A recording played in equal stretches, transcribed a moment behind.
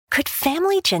Could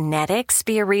family genetics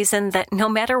be a reason that no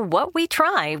matter what we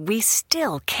try, we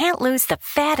still can't lose the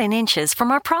fat and inches from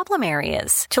our problem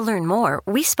areas? To learn more,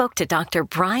 we spoke to Dr.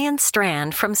 Brian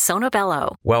Strand from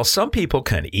Sonobello. While some people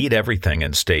can eat everything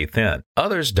and stay thin,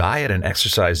 others diet and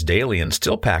exercise daily and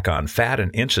still pack on fat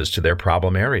and inches to their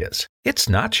problem areas. It's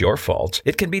not your fault.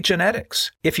 It can be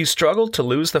genetics. If you struggle to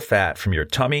lose the fat from your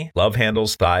tummy, love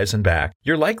handles, thighs, and back,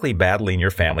 you're likely battling your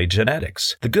family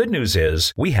genetics. The good news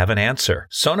is we have an answer.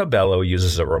 Sonobello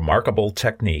uses a remarkable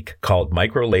technique called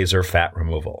microlaser fat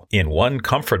removal. In one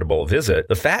comfortable visit,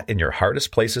 the fat in your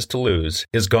hardest places to lose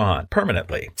is gone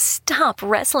permanently. Stop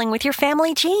wrestling with your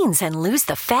family genes and lose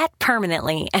the fat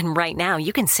permanently. And right now,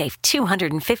 you can save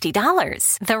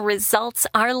 $250. The results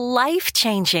are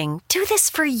life-changing. Do this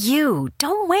for you.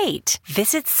 Don't wait.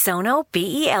 Visit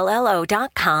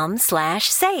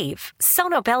sonobello.com/save.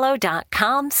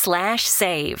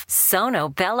 sonobello.com/save.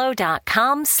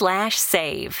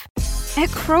 sonobello.com/save. At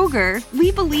Kroger,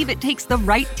 we believe it takes the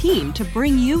right team to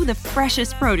bring you the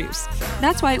freshest produce.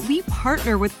 That's why we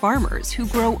partner with farmers who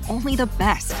grow only the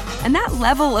best. And that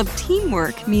level of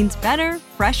teamwork means better,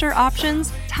 fresher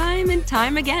options time and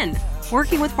time again.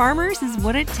 Working with farmers is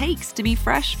what it takes to be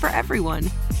fresh for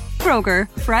everyone. Kroger,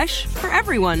 fresh for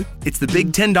everyone. It's the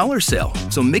big $10 sale,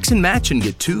 so mix and match and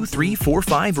get 2, 3, 4,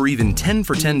 5, or even 10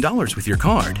 for $10 with your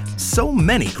card. So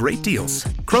many great deals.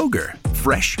 Kroger,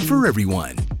 fresh for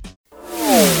everyone.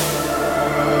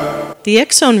 The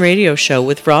X Zone Radio Show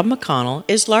with Rob McConnell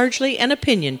is largely an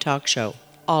opinion talk show.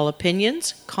 All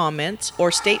opinions, comments,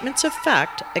 or statements of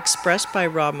fact expressed by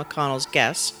Rob McConnell's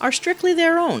guests are strictly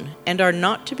their own and are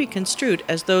not to be construed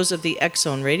as those of the X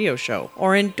Zone Radio Show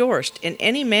or endorsed in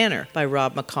any manner by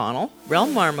Rob McConnell,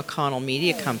 Relmar McConnell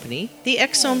Media Company, the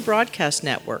X Zone Broadcast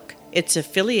Network, its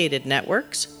affiliated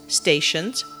networks,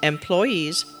 stations,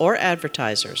 employees, or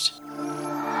advertisers.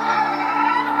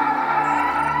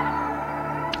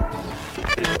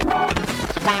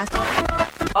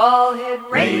 All Hit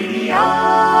Radio.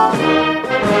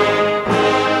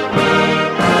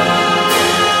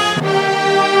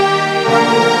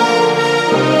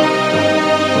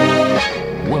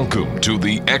 Welcome to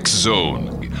the X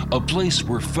Zone, a place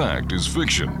where fact is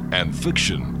fiction and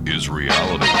fiction is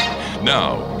reality.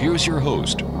 Now, here's your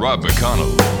host, Rob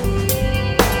McConnell.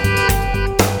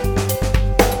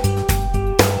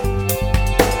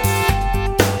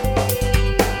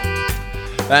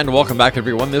 And welcome back,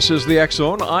 everyone. This is the X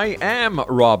Zone. I am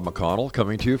Rob McConnell,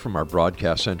 coming to you from our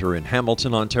broadcast center in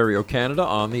Hamilton, Ontario, Canada,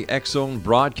 on the X Zone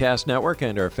Broadcast Network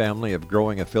and our family of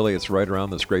growing affiliates right around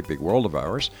this great big world of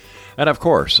ours. And, of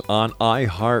course, on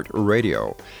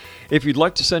iHeartRadio. If you'd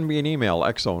like to send me an email,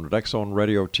 xzone at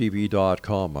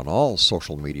xzoneradiotv.com, on all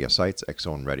social media sites,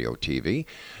 Xzone Radio TV.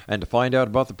 And to find out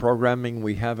about the programming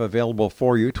we have available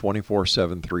for you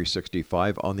 24/7,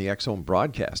 365 on the X Zone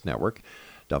Broadcast Network,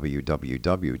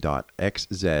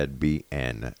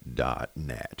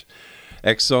 www.xzbn.net.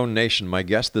 X Zone Nation, my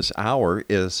guest this hour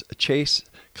is Chase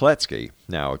Kloetzke.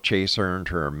 Now, Chase earned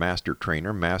her master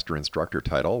instructor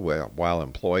title while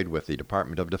employed with the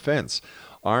Department of Defense.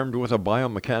 Armed with a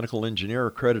biomechanical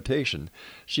engineer accreditation,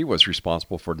 she was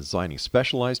responsible for designing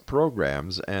specialized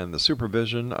programs and the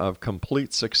supervision of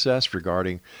complete success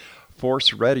regarding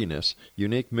force readiness,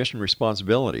 unique mission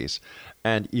responsibilities,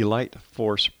 and elite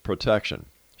force protection.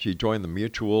 She joined the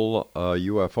Mutual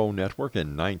UFO Network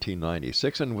in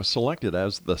 1996 and was selected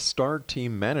as the STAR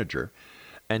Team Manager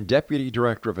and Deputy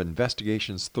Director of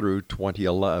Investigations through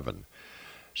 2011.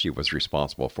 She was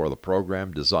responsible for the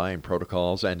program, design,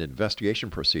 protocols, and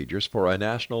investigation procedures for a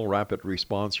National Rapid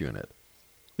Response Unit.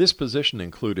 This position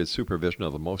included supervision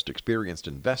of the most experienced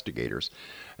investigators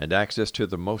and access to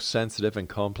the most sensitive and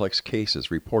complex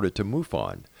cases reported to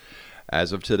MUFON.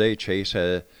 As of today, Chase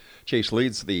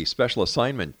leads the Special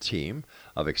Assignment Team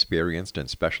of experienced and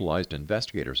specialized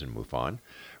investigators in MUFON,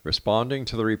 responding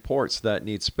to the reports that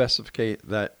need specific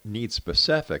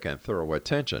and thorough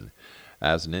attention.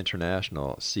 As an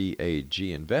international CAG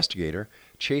investigator,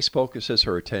 Chase focuses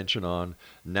her attention on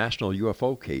national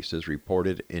UFO cases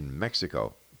reported in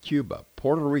Mexico, Cuba,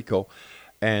 Puerto Rico,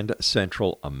 and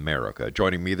Central America.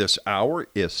 Joining me this hour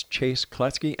is Chase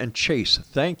Kloetzke. And Chase,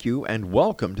 thank you and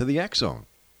welcome to the X Zone.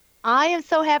 I am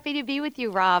so happy to be with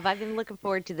you, Rob. I've been looking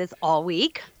forward to this all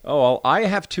week. Oh, well, I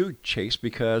have too, Chase,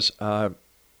 because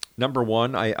number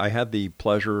one, I had the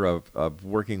pleasure of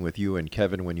working with you and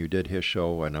Kevin when you did his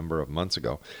show a number of months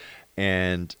ago.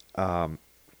 And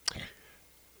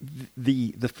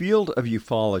the field of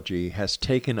ufology has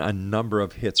taken a number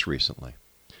of hits recently.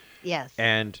 Yes.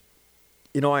 And,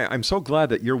 I'm so glad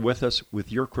that you're with us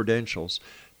with your credentials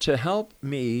to help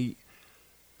me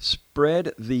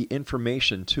spread the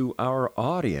information to our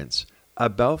audience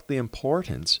about the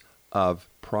importance of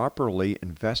properly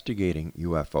investigating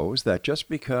UFOs, that just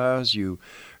because you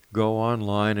go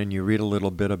online and you read a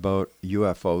little bit about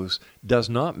UFOs does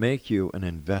not make you an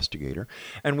investigator.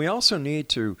 And we also need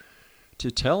to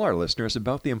tell our listeners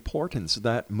about the importance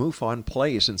that MUFON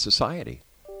plays in society.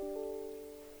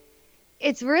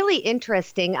 It's really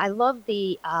interesting. I love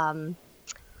the,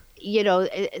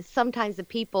 sometimes the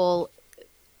people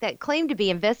that claim to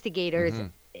be investigators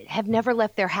have never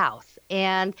left their house.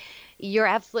 And you're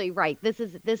absolutely right. This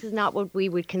is not what we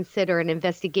would consider an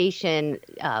investigation,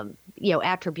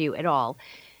 attribute at all.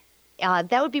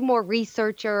 That would be more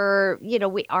researcher, we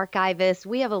archivists.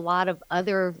 We have a lot of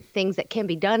other things that can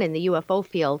be done in the UFO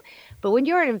field. But when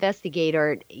you're an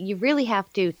investigator, you really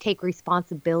have to take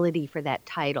responsibility for that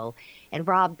title. And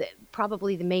Rob,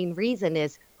 probably the main reason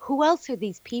is, who else are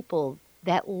these people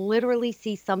that literally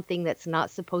see something that's not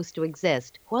supposed to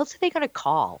exist? Who else are they going to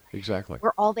call? Exactly.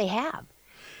 We're all they have.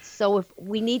 So if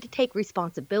we need to take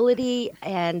responsibility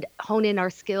and hone in our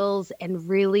skills and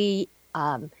really,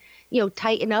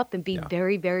 tighten up and be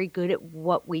very, very good at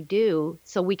what we do,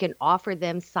 so we can offer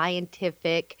them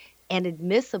scientific and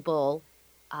admissible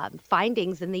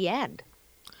findings in the end.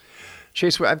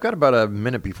 Chase, I've got about a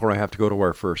minute before I have to go to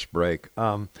our first break.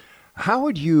 How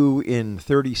would you, in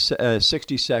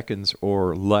 60 seconds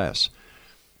or less,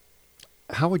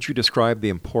 how would you describe the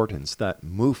importance that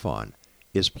MUFON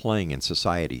is playing in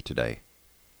society today?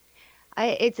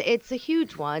 It's a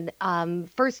huge one.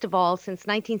 First of all, since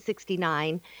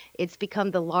 1969, it's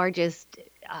become the largest,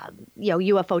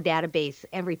 UFO database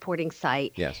and reporting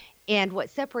site. Yes. And what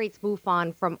separates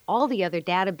MUFON from all the other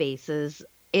databases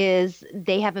is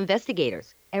they have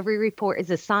investigators. Every report is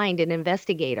assigned an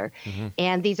investigator,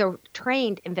 and these are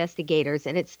trained investigators.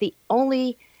 And it's the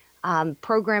only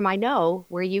program I know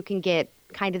where you can get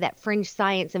kind of that fringe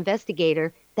science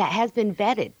investigator that has been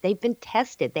vetted. They've been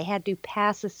tested. They had to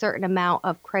pass a certain amount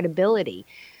of credibility.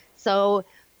 So,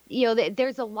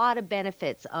 there's a lot of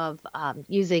benefits of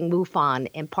using MUFON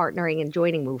and partnering and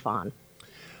joining MUFON.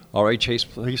 All right, Chase,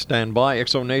 please stand by.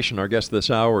 XO Nation, our guest this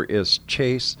hour is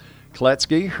Chase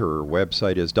Kloetzke. Her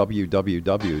website is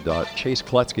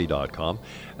www.chasekloetzke.com,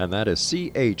 and that is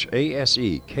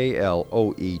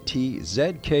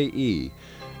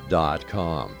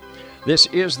Chasekloetzke.com. This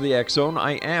is the X Zone.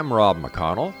 I am Rob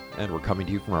McConnell, and we're coming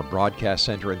to you from our broadcast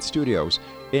center and studios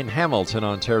in Hamilton,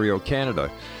 Ontario, Canada.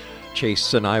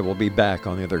 Chase and I will be back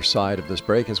on the other side of this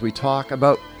break as we talk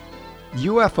about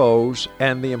UFOs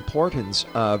and the importance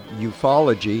of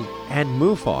ufology and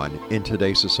MUFON in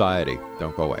today's society.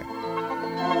 Don't go away.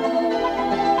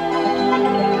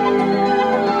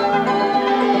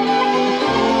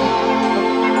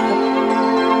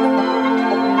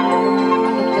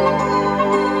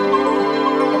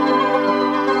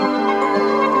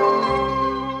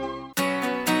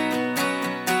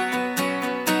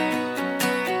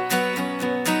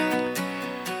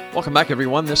 Welcome back,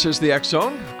 everyone. This is the X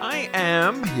Zone. I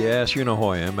am, yes, you know who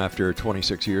I am. After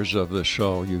 26 years of this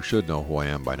show, you should know who I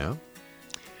am by now.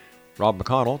 Rob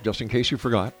McConnell, just in case you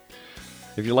forgot.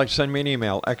 If you'd like to send me an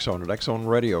email,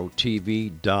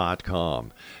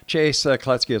 xzone@xzoneradiotv.com. Chase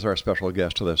Kloetzke is our special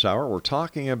guest to this hour. We're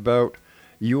talking about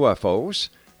UFOs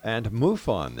and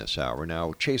MUFON this hour.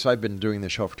 Now, Chase, I've been doing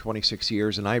this show for 26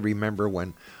 years, and I remember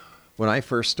when I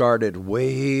first started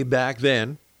way back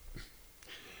then,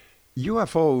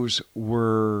 UFOs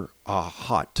were a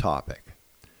hot topic.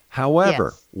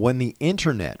 However, when the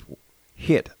internet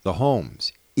hit the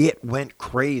homes, it went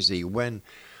crazy. When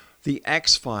the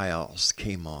X-Files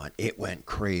came on, it went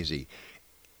crazy.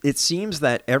 It seems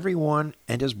that everyone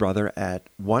and his brother at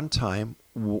one time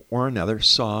or another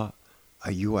saw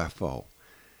a UFO.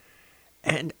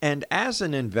 And as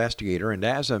an investigator and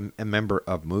as a member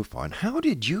of MUFON, how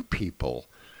did you people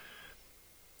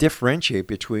differentiate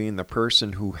between the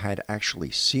person who had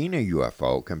actually seen a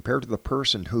UFO compared to the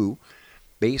person who,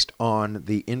 based on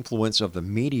the influence of the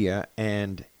media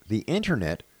and the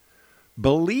internet,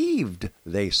 believed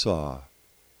they saw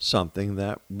something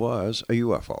that was a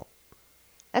UFO?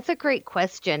 That's a great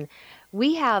question.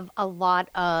 We have a lot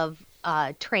of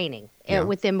training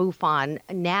within MUFON.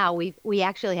 Now we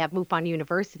actually have MUFON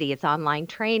University. It's online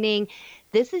training.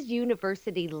 This is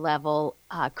university level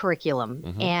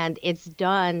curriculum, and it's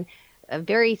done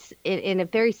in a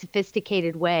very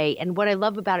sophisticated way. And what I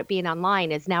love about it being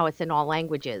online is now it's in all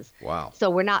languages. Wow! So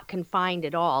we're not confined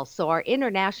at all. So our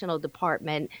international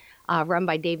department, run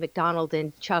by Dave McDonald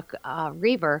and Chuck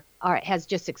Reaver, has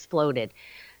just exploded.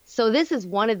 So this is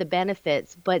one of the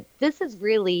benefits, but this is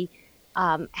really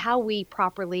how we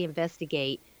properly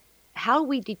investigate, how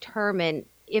we determine,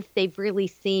 if they've really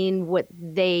seen what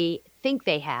they think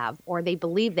they have or they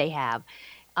believe they have,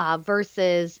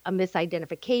 versus a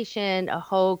misidentification, a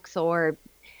hoax, or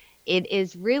it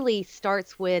is really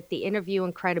starts with the interview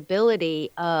and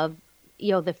credibility of,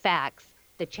 the facts,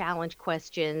 the challenge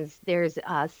questions. There's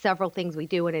several things we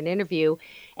do in an interview.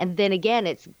 And then again,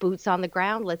 it's boots on the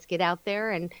ground. Let's get out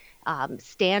there and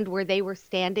stand where they were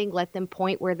standing, let them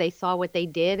point where they saw what they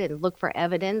did and look for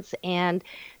evidence. And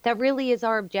that really is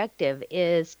our objective,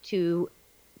 is to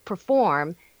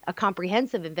perform a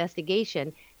comprehensive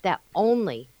investigation that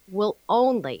will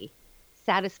only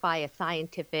satisfy a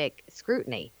scientific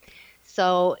scrutiny.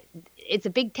 So it's a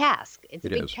big task. It's a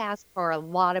big task for a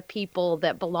lot of people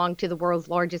that belong to the world's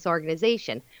largest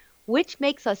organization, which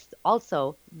makes us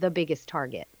also the biggest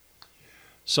target.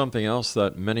 Something else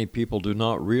that many people do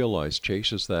not realize,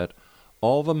 Chase, is that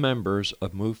all the members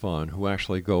of MUFON who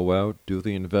actually go out, do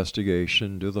the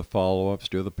investigation, do the follow-ups,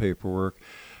 do the paperwork,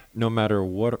 no matter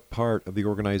what part of the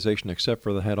organization except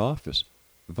for the head office,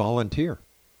 volunteer.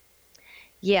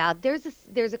 Yeah,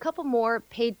 there's a couple more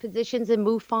paid positions in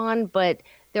MUFON, but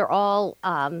they're all,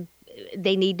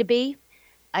 they need to be.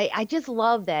 I just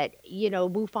love that,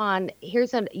 MUFON,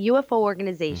 here's a UFO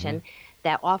organization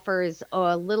that offers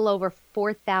a little over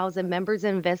 4,000 members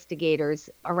and investigators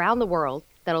around the world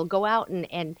that'll go out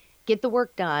and get the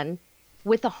work done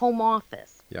with a home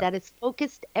office that is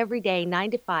focused every day,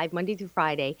 9 to 5, Monday through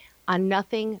Friday, on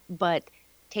nothing but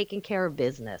taking care of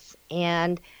business.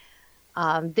 And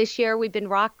this year we've been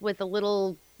rocked with a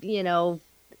little,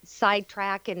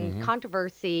 sidetrack and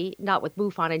controversy, not with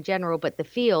MUFON in general, but the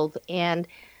field. And,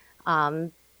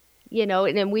 and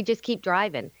then we just keep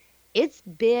driving. It's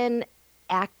been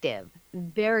active,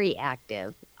 very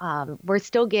active. We're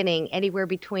still getting anywhere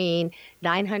between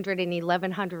 900 and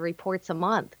 1,100 reports a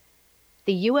month.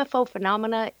 The UFO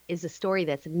phenomena is a story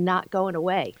that's not going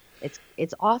away.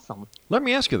 It's awesome. Let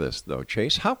me ask you this, though,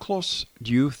 Chase. How close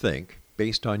do you think,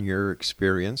 based on your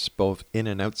experience, both in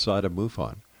and outside of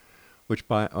MUFON, which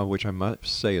I must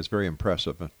say is very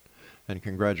impressive, and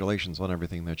congratulations on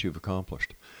everything that you've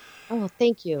accomplished. Oh,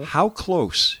 thank you. How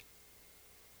close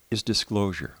is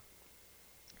disclosure?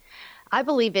 I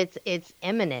believe it's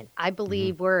imminent. I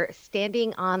believe we're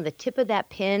standing on the tip of that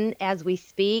pin as we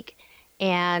speak,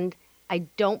 and I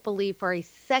don't believe for a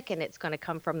second it's going to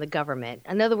come from the government.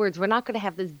 In other words, we're not going to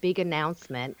have this big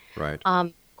announcement. Right.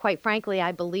 Quite frankly,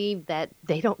 I believe that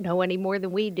they don't know any more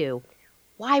than we do.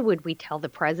 Why would we tell the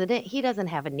president? He doesn't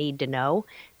have a need to know.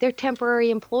 They're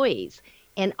temporary employees.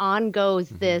 And on goes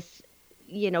this,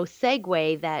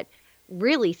 segue that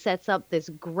really sets up this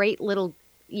great little,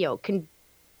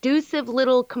 conducive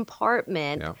little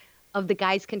compartment of the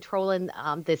guys controlling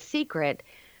this secret.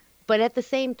 But at the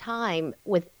same time,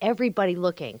 with everybody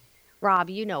looking,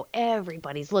 Rob,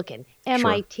 everybody's looking.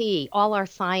 MIT, all our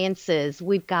sciences.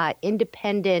 We've got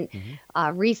independent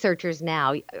researchers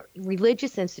now,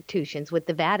 religious institutions with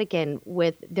the Vatican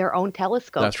with their own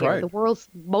telescopes. That's right. The world's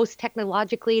most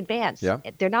technologically advanced. Yeah.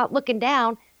 They're not looking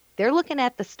down. They're looking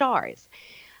at the stars.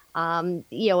 And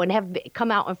have come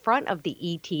out in front of the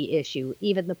ET issue.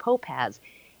 Even the Pope has.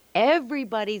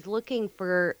 Everybody's looking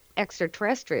for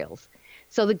extraterrestrials.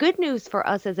 So the good news for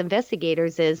us as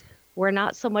investigators is we're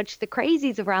not so much the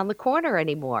crazies around the corner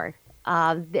anymore.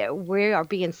 We are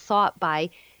being sought by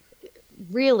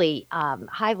really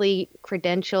highly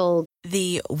credentialed.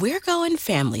 The we're going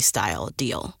family style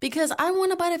deal. Because I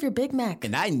want a bite of your Big Mac.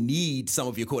 And I need some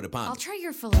of your Quarter Pounder. I'll try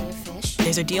your filet of fish.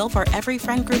 There's a deal for every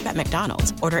friend group at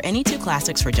McDonald's. Order any 2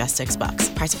 classics for just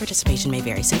 $6. Price of participation may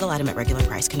vary. Single item at regular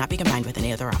price cannot be combined with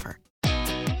any other offer.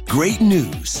 Great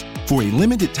news. For a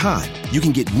limited time, you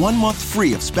can get 1 month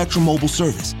free of Spectrum Mobile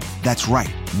service. That's right,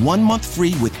 1 month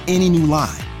free with any new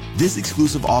line. This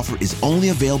exclusive offer is only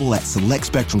available at select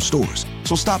Spectrum stores,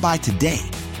 so stop by today.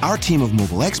 Our team of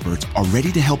mobile experts are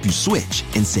ready to help you switch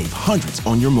and save hundreds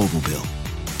on your mobile bill.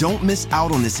 Don't miss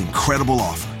out on this incredible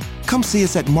offer. Come see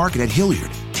us at Market at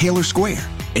Hilliard, Taylor Square,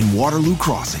 and Waterloo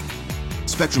Crossing.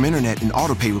 Spectrum Internet and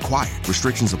autopay required.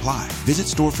 Restrictions apply. Visit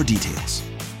store for details.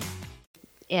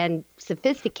 And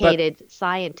sophisticated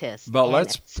scientists. But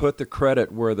let's put the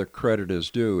credit where the credit is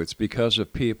due. It's because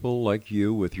of people like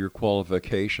you with your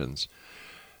qualifications.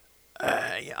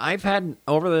 I've had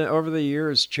over the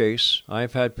years, Chase,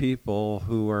 I've had people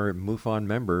who are MUFON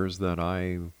members that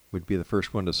I would be the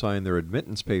first one to sign their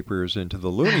admittance papers into the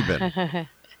loony bin.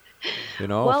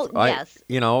 Well, yes.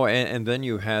 And then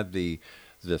you had the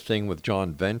thing with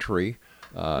John Ventry,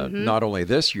 not only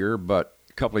this year, but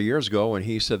a couple of years ago when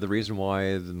he said the reason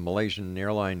why the Malaysian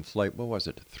airline flight, what was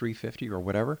it, 350 or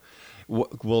whatever,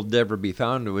 will never be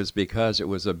found was because it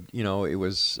was it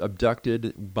was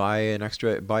abducted by a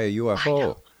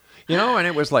UFO. And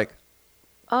it was like,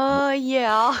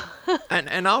 yeah.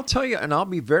 and I'll tell you, and I'll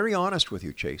be very honest with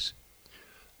you, Chase.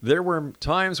 There were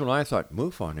times when I thought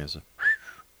MUFON is,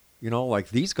 like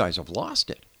these guys have lost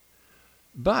it.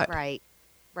 But right.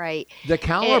 The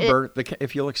caliber,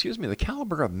 if you'll excuse me, the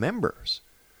caliber of members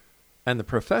and the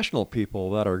professional people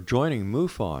that are joining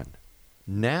MUFON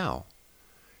now,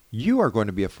 you are going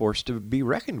to be a force to be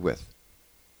reckoned with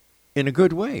in a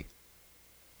good way.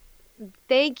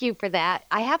 Thank you for that.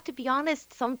 I have to be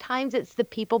honest, sometimes it's the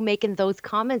people making those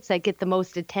comments that get the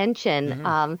most attention.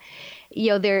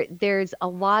 There's a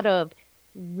lot of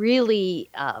really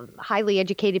highly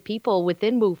educated people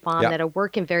within MUFON that are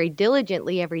working very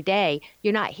diligently every day.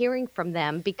 You're not hearing from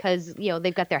them because,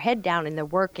 they've got their head down and they're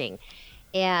working.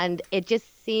 And it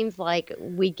just seems like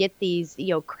we get these,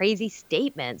 crazy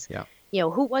statements. Yeah.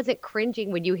 Who wasn't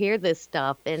cringing when you hear this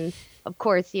stuff? And of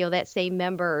course, that same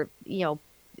member,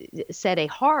 said a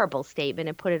horrible statement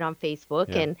and put it on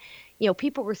Facebook. And,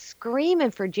 people were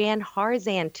screaming for Jan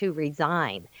Harzan to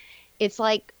resign. It's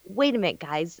like, wait a minute,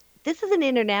 guys, this is an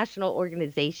international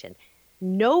organization.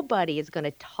 Nobody is going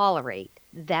to tolerate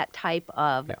that type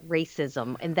of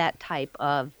racism and that type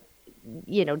of,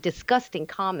 disgusting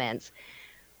comments.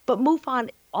 But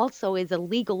MUFON also is a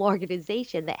legal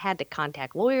organization that had to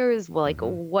contact lawyers. Well, like,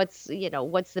 what's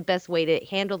the best way to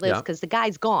handle this? Because the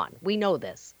guy's gone. We know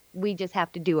this. We just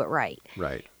have to do it right.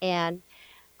 Right. And,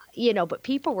 but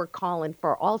people were calling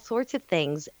for all sorts of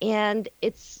things. And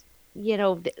it's,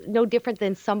 no different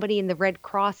than somebody in the Red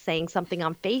Cross saying something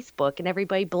on Facebook and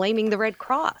everybody blaming the Red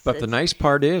Cross. But the nice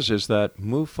part is that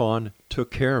MUFON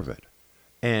took care of it.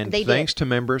 And thanks to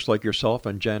members like yourself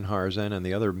and Jan Harzan and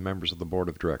the other members of the board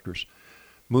of directors,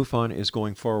 MUFON is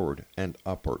going forward and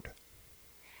upward.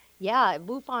 Yeah,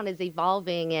 MUFON is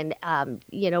evolving and,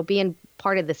 being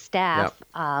part of the staff,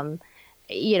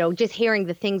 just hearing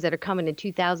the things that are coming in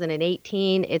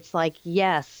 2018, it's like,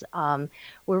 yes,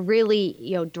 we're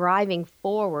really, driving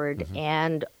forward.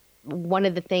 And one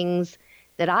of the things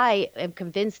that I am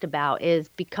convinced about is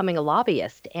becoming a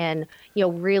lobbyist and,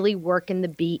 really working the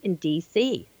beat in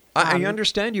D.C. I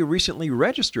understand you recently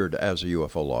registered as a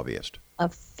UFO lobbyist.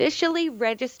 Officially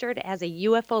registered as a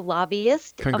UFO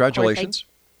lobbyist. Congratulations.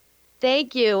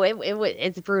 Thank you.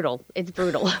 It's brutal. It's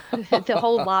brutal. The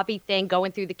whole lobby thing,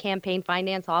 going through the campaign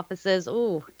finance offices.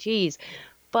 Oh, geez.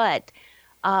 But,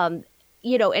 and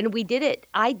we did it.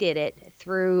 I did it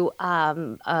through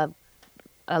a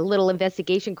little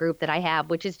investigation group that I have,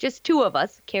 which is just two of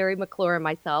us, Carrie McClure and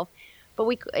myself. But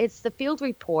it's the field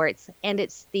reports and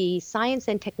it's the science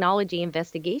and technology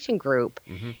investigation group.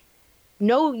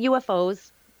 No UFOs.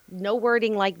 No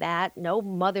wording like that, no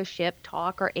mothership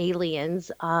talk or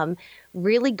aliens,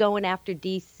 really going after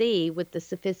D.C. with the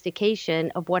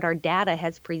sophistication of what our data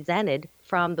has presented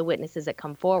from the witnesses that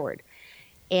come forward.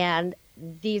 And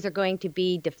these are going to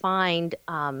be defined,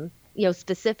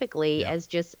 specifically as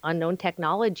just unknown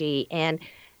technology. And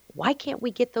why can't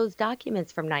we get those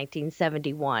documents from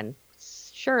 1971?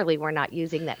 Surely we're not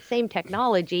using that same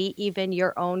technology. Even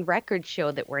your own records show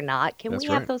that we're not. Can we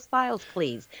have those files,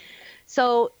 please?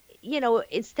 So,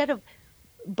 instead of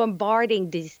bombarding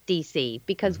D.C.,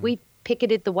 because we've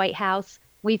picketed the White House,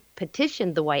 we've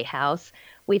petitioned the White House,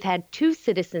 we've had 2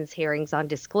 citizens' hearings on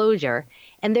disclosure,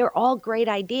 and they're all great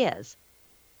ideas,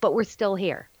 but we're still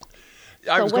here.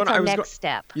 So what's our next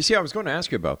step? You see, I was going to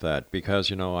ask you about that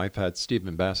because, I've had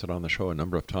Stephen Bassett on the show a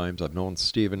number of times. I've known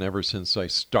Stephen ever since I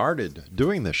started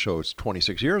doing this show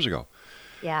 26 years ago.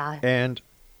 Yeah. And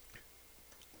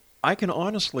I can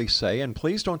honestly say, and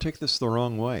please don't take this the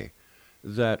wrong way,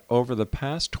 that over the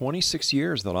past 26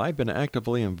 years that I've been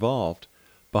actively involved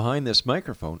behind this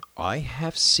microphone, I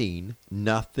have seen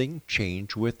nothing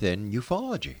change within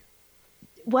ufology.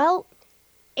 Well,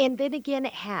 and then again,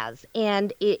 it has.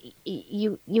 And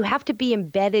you have to be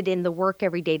embedded in the work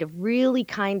every day to really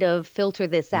kind of filter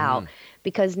this out.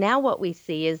 Because now what we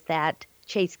see is that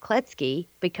Chase Kloetzke,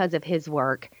 because of his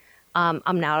work,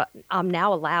 I'm now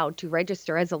allowed to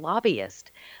register as a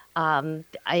lobbyist. I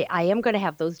am going to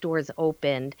have those doors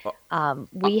opened.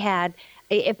 We had,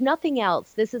 if nothing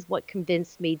else, this is what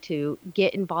convinced me to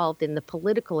get involved in the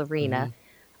political arena,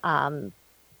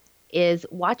 is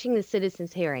watching the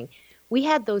citizens' hearing. We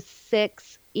had those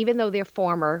 6, even though they're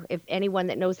former, if anyone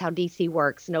that knows how D.C.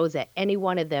 works knows that any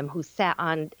one of them who sat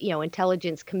on,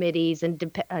 intelligence committees and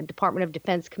Department of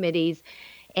Defense committees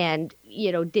and,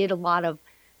 did a lot of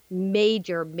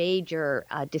major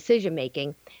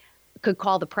decision-making, could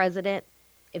call the president,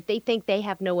 If they think they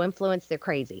have no influence, they're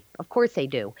crazy. Of course they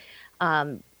do.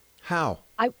 How?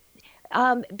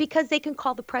 Because they can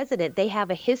call the president. They have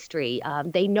a history.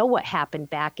 They know what happened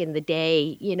back in the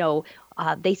day.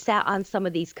 They sat on some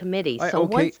of these committees. All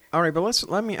right, but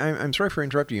let me. I'm sorry for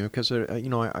interrupting you because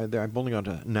I've only got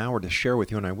an hour to share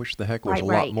with you, and I wish the heck was a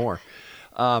lot more.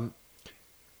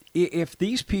 If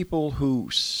these people who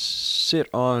sit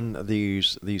on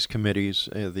these committees,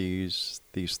 these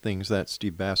things that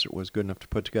Steve Bassett was good enough to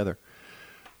put together,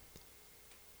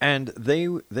 and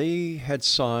they had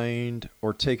signed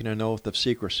or taken an oath of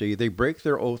secrecy, they break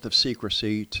their oath of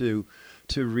secrecy to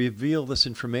reveal this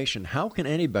information. How can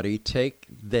anybody take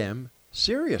them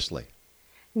seriously?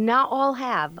 Not all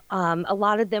have. A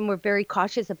lot of them were very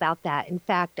cautious about that. In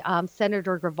fact,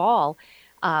 Senator Gravall,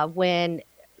 when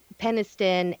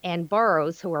Peniston and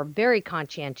Burroughs, who are very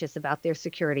conscientious about their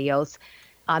security oaths,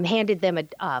 handed them a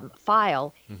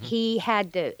file. Mm-hmm. He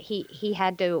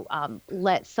had to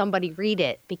let somebody read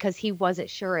it because he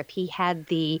wasn't sure if he had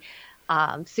the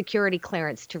security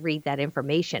clearance to read that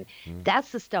information.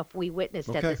 That's the stuff we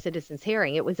witnessed at the citizens'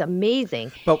 hearing. It was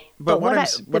amazing. But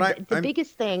the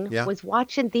biggest thing was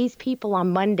watching these people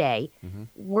on Monday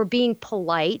were being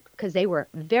polite because they were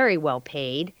very well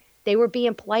paid. They were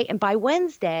being polite. And by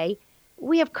Wednesday,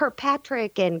 we have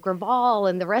Kirkpatrick and Gravall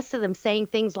and the rest of them saying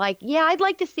things like, yeah, I'd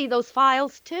like to see those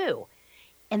files too.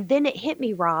 And then it hit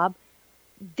me, Rob,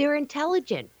 they're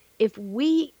intelligent. If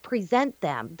we present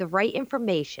them the right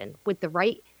information with the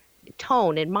right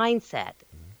tone and mindset,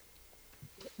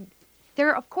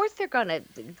 of course they're going to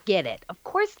get it. Of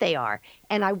course they are.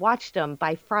 And I watched them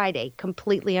by Friday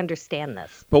completely understand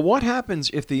this. But what happens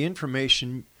if the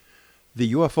information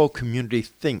the UFO community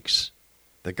thinks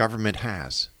the government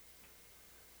has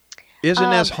isn't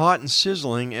as hot and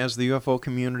sizzling as the UFO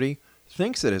community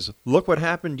thinks it is? Look what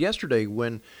happened yesterday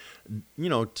when,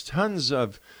 tons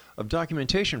of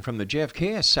documentation from the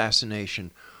JFK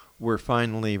assassination were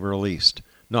finally released.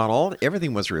 Not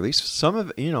everything was released. Some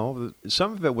of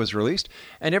it was released,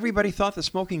 and everybody thought the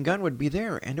smoking gun would be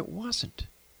there, and it wasn't.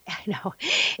 I know.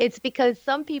 It's because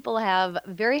some people have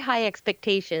very high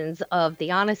expectations of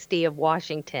the honesty of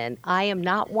Washington. I am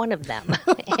not one of them.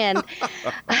 And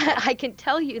I can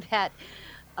tell you that,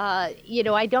 I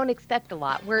don't expect a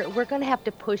lot. We're going to have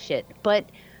to push it. But,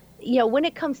 when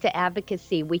it comes to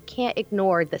advocacy, we can't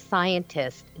ignore the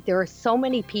scientists. There are so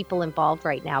many people involved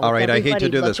right now. All right, I hate to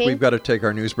do this. We've got to take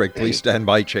our news break. Please stand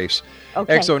by, Chase.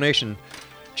 Okay. XO Nation,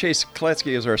 Chase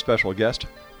Kloetzke is our special guest.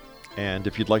 And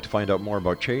if you'd like to find out more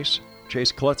about Chase,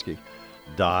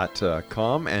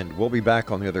 ChaseKloetzke.com, and we'll be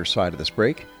back on the other side of this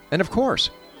break. And of course,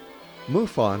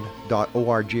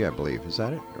 MUFON.org, I believe. Is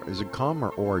that it? Is it com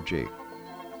or org?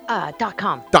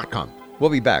 .com. .com. We'll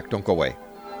be back. Don't go away.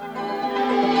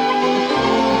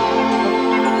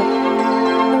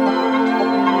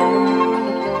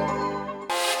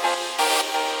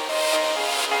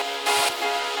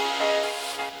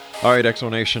 All right, XO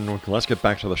Nation, let's get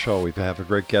back to the show. We have a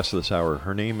great guest this hour.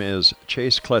 Her name is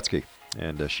Chase Kloetzke,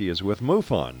 and she is with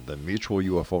MUFON, the Mutual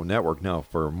UFO Network. Now,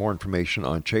 for more information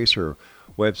on Chase, her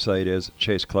website is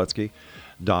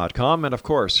ChaseKloetzke.com. And, of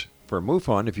course, for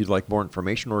MUFON, if you'd like more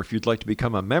information or if you'd like to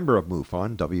become a member of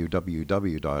MUFON,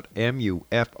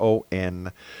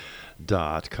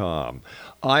 www.mufon.com.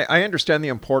 I understand the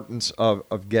importance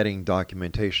of getting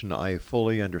documentation. I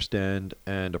fully understand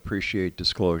and appreciate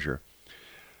disclosure.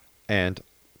 And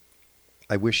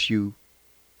I'm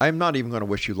not even going to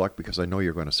wish you luck because I know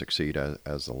you're going to succeed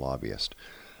as a lobbyist.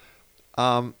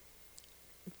 Thank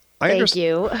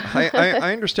you.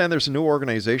 I understand there's a new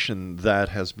organization that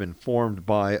has been formed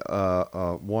by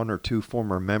one or two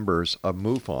former members of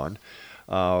MUFON.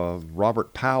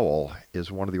 Robert Powell is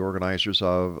one of the organizers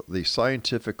of the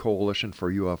Scientific Coalition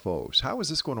for UFOs. How is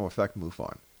this going to affect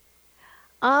MUFON?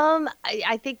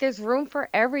 I think there's room for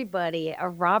everybody.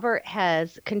 Robert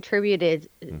has contributed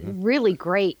really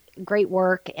great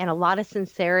work and a lot of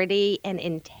sincerity and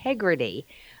integrity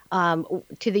to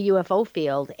the UFO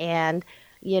field. And,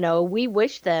 we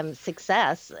wish them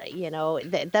success.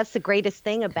 That's the greatest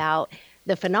thing about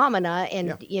the phenomena.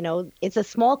 And, it's a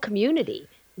small community.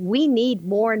 We need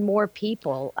more and more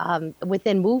people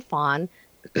within MUFON.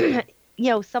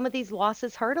 Some of these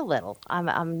losses hurt a little.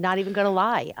 I'm not even going to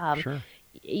lie. Sure.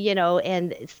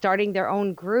 And starting their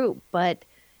own group. But,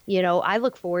 I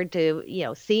look forward to,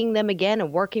 seeing them again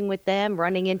and working with them,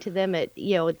 running into them at,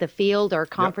 the field or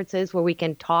conferences where we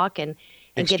can talk and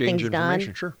get things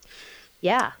done. Sure.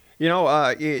 Yeah.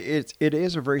 It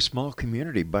is a very small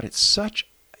community, but it's such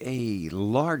a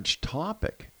large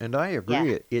topic. And I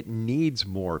agree, it needs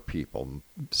more people,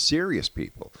 serious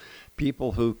people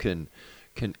who can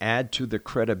can add to the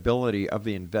credibility of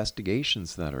the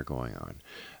investigations that are going on.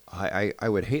 I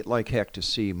would hate like heck to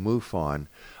see MUFON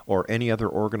or any other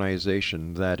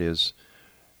organization that is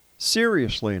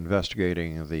seriously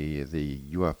investigating the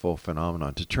UFO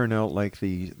phenomenon to turn out like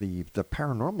the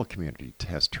paranormal community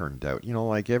has turned out. You know,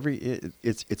 like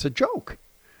it's a joke.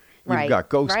 You've got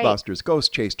Ghostbusters,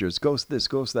 Ghost Chasers, Ghost this,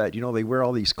 Ghost that. You know, they wear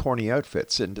all these corny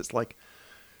outfits, and it's like,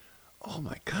 oh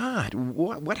my God,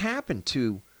 what happened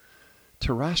to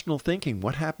rational thinking?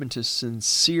 What happened to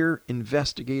sincere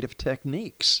investigative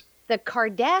techniques? The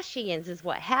Kardashians is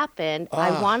what happened.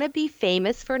 I want to be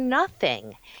famous for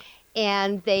nothing.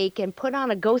 And they can put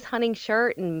on a ghost hunting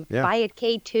shirt and buy a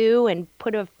K2 and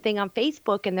put a thing on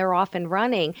Facebook, and they're off and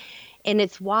running. And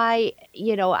it's why,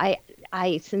 you know,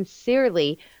 I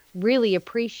sincerely really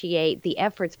appreciate the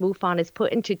efforts MUFON has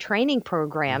put into training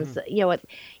programs.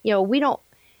 We don't,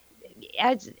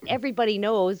 as everybody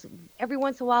knows, every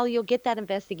once in a while you'll get that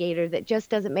investigator that just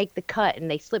doesn't make the cut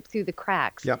and they slip through the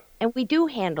cracks. Yep. And we do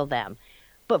handle them.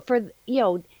 But for,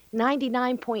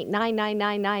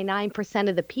 99.99999%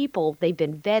 of the people, they've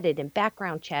been vetted and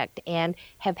background checked and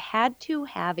have had to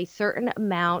have a certain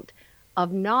amount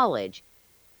of knowledge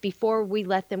before we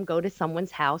let them go to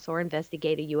someone's house or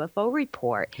investigate a UFO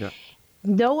report. Yeah.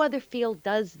 No other field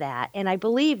does that. And I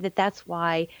believe that that's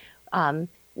why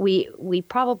we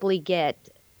probably get,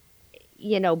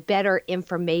 better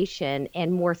information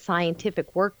and more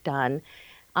scientific work done.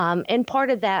 And part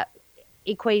of that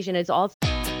equation is also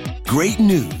Great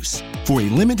news! For a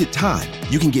limited time,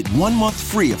 you can get 1 month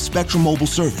free of Spectrum Mobile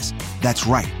service. That's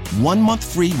right, 1 month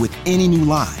free with any new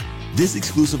line. This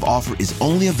exclusive offer is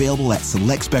only available at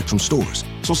select Spectrum stores,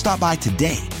 so stop by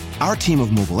today. Our team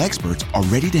of mobile experts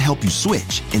are ready to help you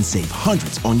switch and save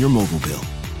hundreds on your mobile bill.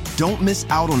 Don't miss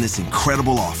out on this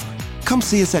incredible offer. Come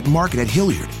see us at Market at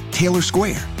Hilliard, Taylor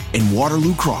Square, and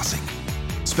Waterloo Crossing.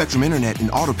 Spectrum Internet and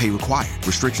autopay required.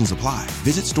 Restrictions apply.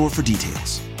 Visit store for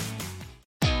details.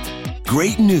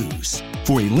 Great news!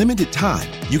 For a limited time,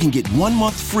 you can get 1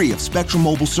 month free of Spectrum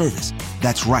Mobile service.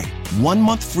 That's right, 1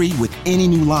 month free with any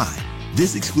new line.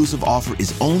 This exclusive offer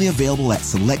is only available at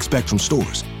select Spectrum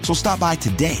stores, so stop by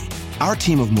today. Our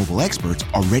team of mobile experts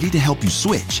are ready to help you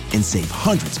switch and save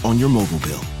hundreds on your mobile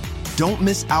bill. Don't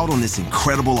miss out on this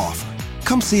incredible offer.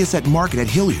 Come see us at Market at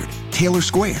Hilliard, Taylor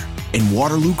Square, and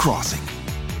Waterloo Crossing.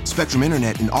 Spectrum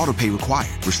Internet and autopay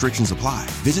required. Restrictions apply.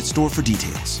 Visit store for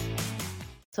details.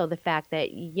 So the fact that,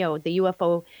 the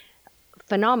UFO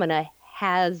phenomena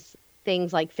has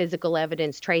things like physical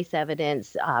evidence, trace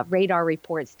evidence, radar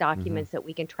reports, documents that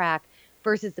we can track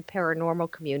versus the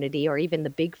paranormal community or even the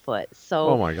Bigfoot. So,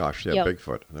 oh my gosh,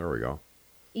 Bigfoot. There we go.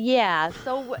 Yeah.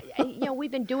 So,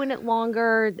 we've been doing it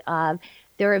longer.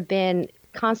 There have been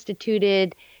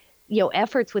constituted,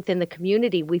 efforts within the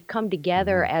community. We've come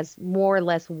together as more or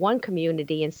less one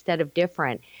community instead of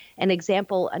different.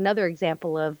 Another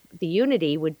example of the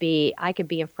unity would be, I could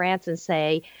be in France and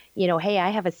say, hey, I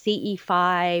have a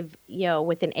CE5,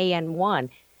 with an AN1.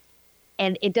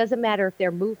 And it doesn't matter if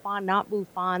they're MUFON, not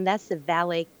MUFON, that's the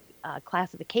valid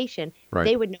classification. Right.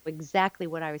 They would know exactly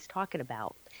what I was talking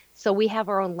about. So we have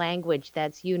our own language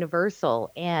that's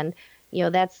universal. And,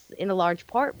 that's in a large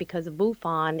part because of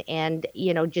MUFON and,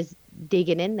 just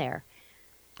digging in there.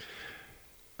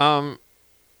 As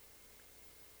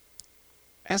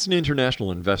an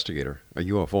international investigator, a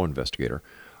UFO investigator,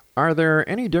 are there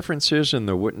any differences in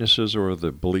the witnesses or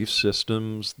the belief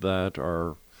systems that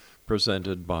are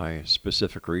presented by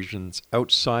specific regions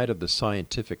outside of the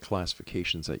scientific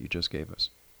classifications that you just gave us?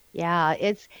 Yeah,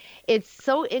 it's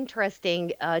so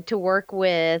interesting to work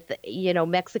with,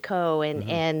 Mexico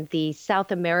and the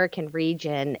South American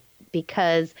region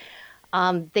because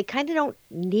they kind of don't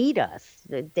need us.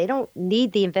 They don't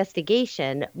need the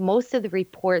investigation. Most of the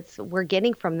reports we're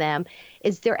getting from them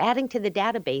is they're adding to the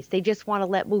database. They just want to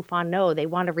let MUFON know. They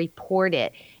want to report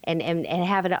it and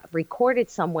have it recorded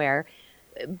somewhere.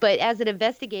 But as an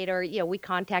investigator, we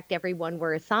contact everyone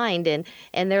we're assigned and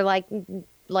they're like,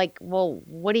 well,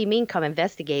 what do you mean come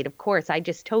investigate? Of course, I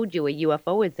just told you a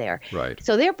UFO is there. Right.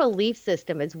 So their belief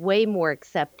system is way more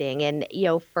accepting. And,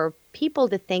 for people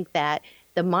to think that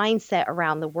the mindset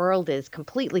around the world is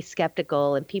completely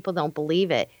skeptical and people don't believe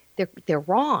it, they're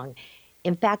wrong.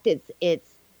 In fact,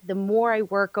 it's the more I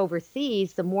work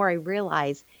overseas, the more I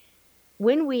realize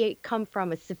when we come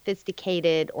from a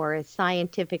sophisticated or a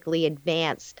scientifically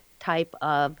advanced type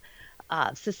of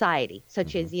society,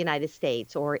 such as the United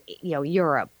States or,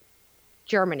 Europe,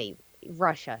 Germany,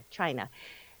 Russia, China,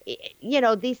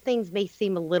 these things may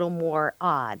seem a little more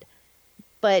odd.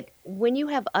 But when you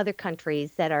have other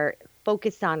countries that are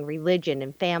focused on religion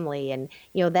and family and,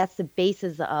 that's the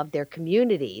basis of their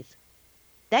communities,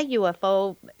 that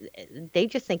UFO, they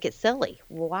just think it's silly.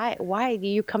 Why are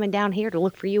you coming down here to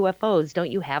look for UFOs? Don't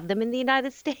you have them in the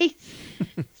United States?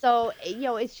 So,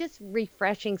 it's just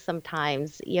refreshing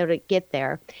sometimes, to get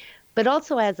there. But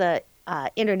also as a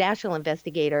international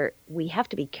investigator, we have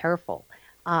to be careful.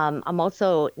 I'm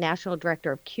also national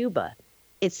director of Cuba.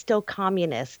 It's still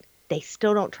communist. They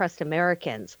still don't trust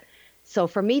Americans. So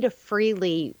for me to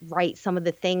freely write some of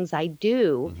the things I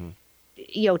do,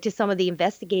 to some of the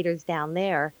investigators down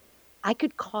there, I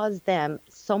could cause them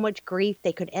so much grief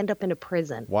they could end up in a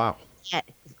prison. Wow.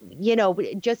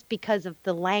 Just because of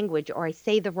the language, or I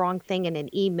say the wrong thing in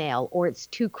an email, or it's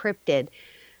too cryptid.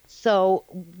 So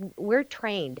we're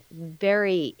trained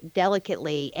very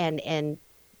delicately and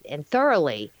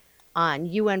thoroughly on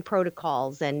UN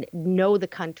protocols and know the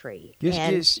country.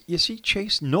 Yes, you see,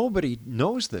 Chase, nobody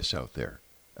knows this out there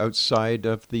outside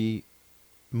of the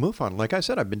MUFON. Like I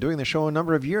said, I've been doing the show a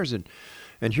number of years, and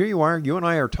here you are, you and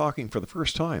I are talking for the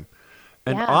first time.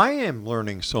 And I am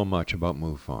learning so much about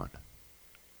MUFON.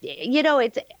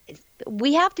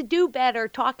 We have to do better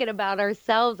talking about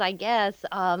ourselves, I guess.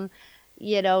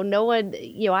 No one,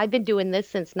 I've been doing this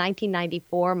since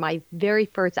 1994. I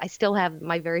still have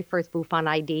my very first MUFON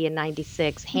ID in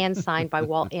 96, hand signed by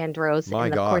Walt Andros. My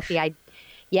and of gosh.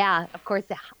 course,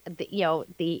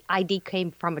 the ID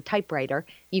came from a typewriter.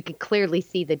 You can clearly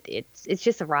see that it's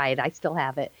just a riot. I still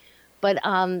have it. But,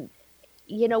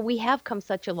 we have come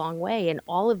such a long way in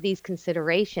all of these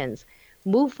considerations.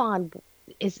 MUFON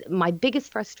is my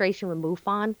biggest frustration with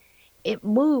MUFON. It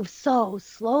moves so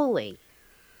slowly.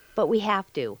 But we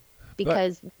have to,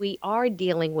 because we are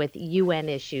dealing with UN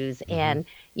issues and,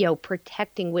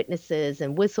 protecting witnesses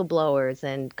and whistleblowers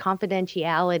and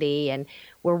confidentiality. And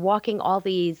we're walking all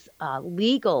these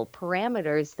legal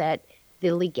parameters that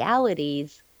the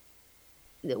legalities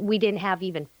that we didn't have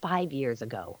even 5 years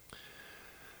ago.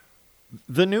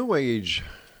 The New Age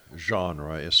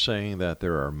genre is saying that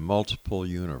there are multiple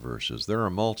universes, there are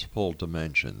multiple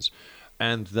dimensions,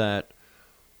 and that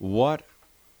what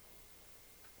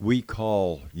we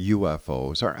call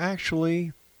UFOs are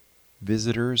actually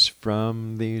visitors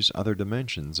from these other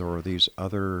dimensions or these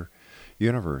other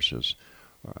universes.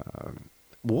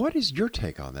 What is your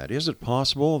take on that? Is it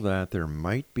possible that there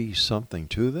might be something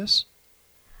to this?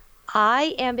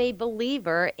 I am a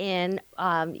believer in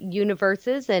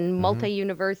universes and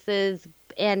multi-universes,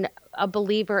 and a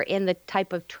believer in the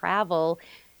type of travel,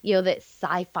 that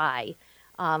sci-fi.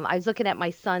 I was looking at my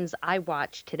son's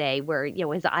iWatch today, where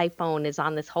his iPhone is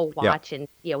on this whole watch, and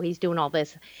he's doing all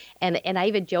this, and I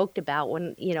even joked about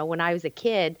when I was a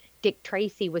kid, Dick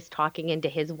Tracy was talking into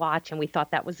his watch, and we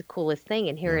thought that was the coolest thing,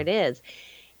 and here it is.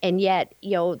 And yet,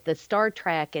 the Star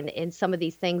Trek and some of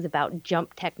these things about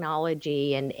jump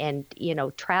technology and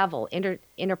travel,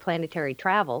 interplanetary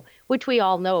travel, which we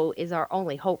all know is our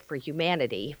only hope for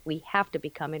humanity. We have to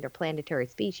become interplanetary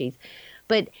species.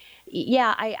 But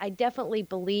I definitely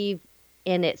believe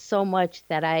in it so much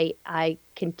that I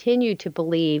continue to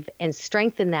believe and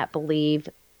strengthen that belief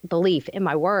in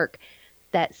my work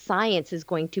that science is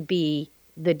going to be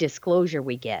the disclosure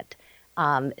we get.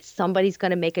 Somebody's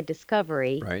going to make a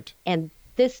discovery, right, and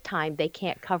this time they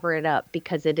can't cover it up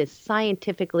because it is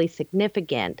scientifically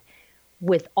significant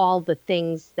with all the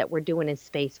things that we're doing in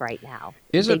space right now.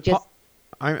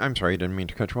 I'm sorry, I didn't mean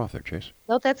to cut you off there, Chase.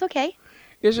 No, that's okay.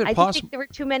 Is it possible? I think there were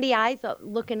too many eyes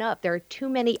looking up. There are too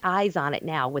many eyes on it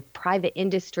now with private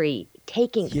industry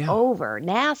taking over.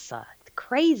 NASA,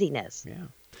 craziness. Yeah.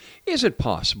 Is it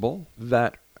possible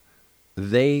that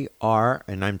they are,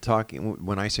 and I'm talking,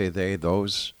 when I say they,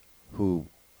 those who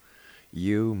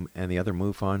you and the other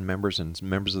MUFON members and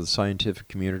members of the scientific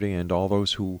community and all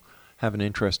those who have an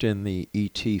interest in the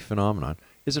ET phenomenon,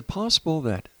 is it possible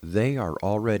that they are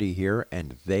already here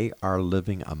and they are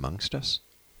living amongst us?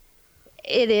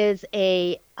 It is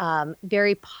a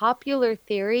very popular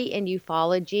theory in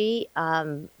ufology.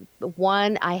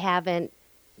 One, I haven't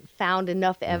found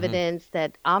enough evidence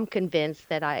that I'm convinced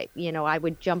that I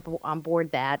would jump on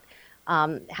board that.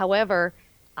 However,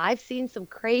 I've seen some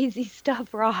crazy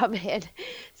stuff, Robin,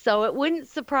 so it wouldn't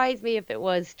surprise me if it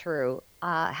was true.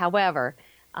 However,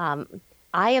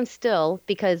 I am still,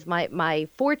 because my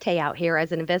forte out here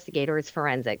as an investigator is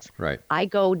forensics. Right. I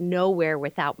go nowhere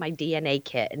without my DNA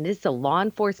kit. And this is a law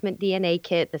enforcement DNA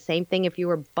kit. The same thing if you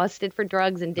were busted for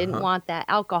drugs and didn't want that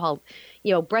alcohol,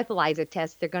 breathalyzer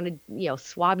test, they're going to,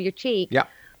 swab your cheek. Yeah.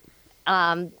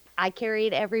 I carry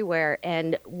it everywhere.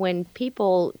 And when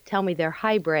people tell me they're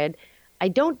hybrid, I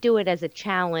don't do it as a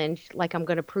challenge, like I'm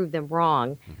going to prove them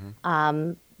wrong.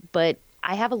 But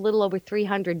I have a little over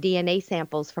 300 DNA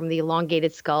samples from the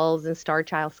elongated skulls and star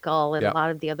child skull and a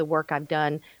lot of the other work I've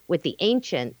done with the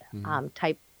ancient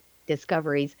type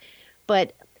discoveries.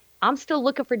 But I'm still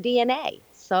looking for DNA.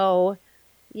 So,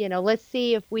 let's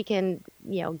see if we can,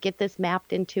 get this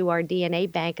mapped into our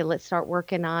DNA bank, and let's start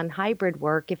working on hybrid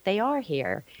work if they are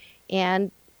here.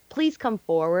 And please come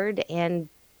forward and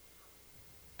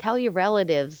tell your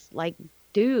relatives, like,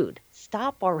 dude,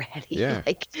 stop already. Yeah.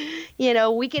 Like,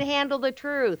 we can handle the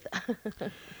truth.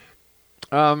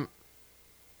 I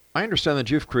understand that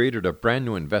you've created a brand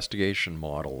new investigation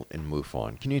model in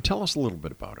MUFON. Can you tell us a little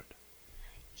bit about it?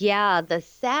 Yeah, the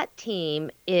SAT team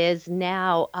is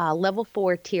now a level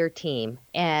 4 tier team.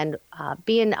 And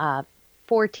being a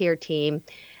 4-tier team,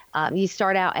 you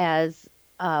start out as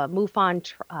a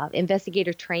MUFON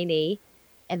investigator trainee,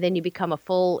 and then you become a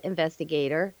full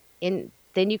investigator.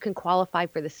 Then you can qualify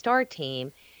for the STAR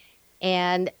team,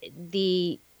 and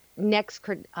the next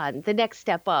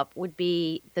step up would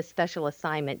be the special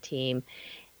assignment team.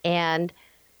 And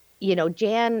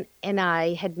Jan and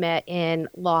I had met in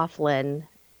Laughlin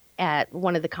at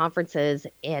one of the conferences,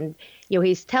 and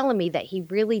he's telling me that he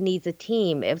really needs a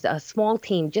team, a small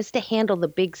team, just to handle the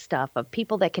big stuff of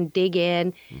people that can dig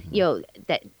in,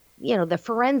 the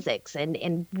forensics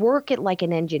and work it like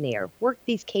an engineer, work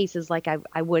these cases like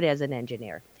I would as an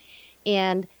engineer.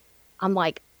 And I'm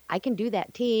like, I can do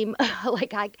that team.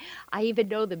 Like I even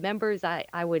know the members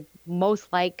I would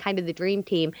most like, kind of the dream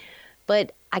team.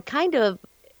 But I kind of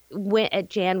went at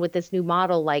Jan with this new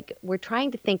model, like we're trying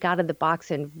to think out of the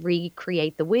box and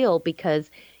recreate the wheel,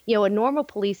 because a normal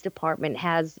police department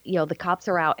has, the cops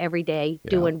are out every day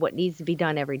doing what needs to be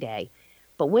done every day.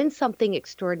 But when something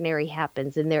extraordinary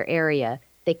happens in their area,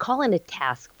 they call in a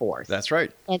task force. That's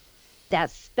right. And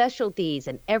that's specialties,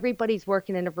 and everybody's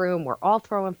working in a room. We're all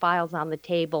throwing files on the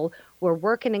table. We're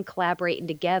working and collaborating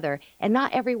together. And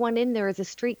not everyone in there is a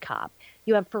street cop.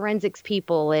 You have forensics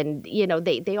people, and,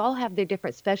 they all have their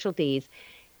different specialties.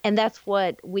 And that's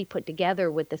what we put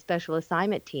together with the special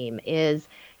assignment team is,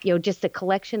 just a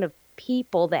collection of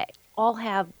people that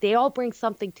they all bring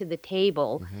something to the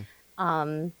table.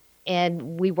 And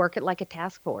we work it like a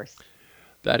task force.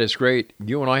 That is great.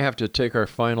 You and I have to take our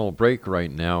final break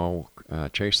right now.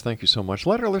 Chase, thank you so much.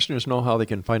 Let our listeners know how they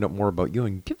can find out more about you,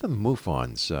 and give them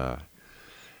MUFON's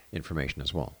information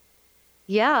as well.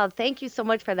 Yeah, thank you so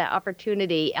much for that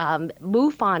opportunity.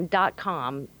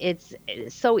 MUFON.com. It's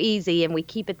so easy, and we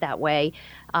keep it that way.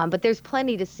 But there's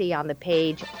plenty to see on the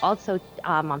page. Also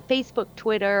on Facebook,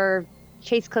 Twitter,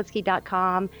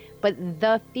 ChaseKloetzke.com, but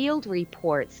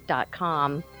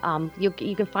thefieldreports.com. You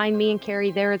can find me and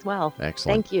Carrie there as well.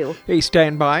 Excellent. Thank you. Hey,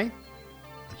 stand by.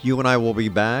 You and I will be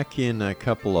back in a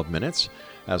couple of minutes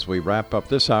as we wrap up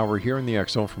this hour here in the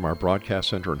X Zone from our broadcast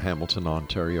center in Hamilton,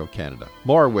 Ontario, Canada.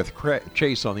 More with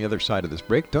Chase on the other side of this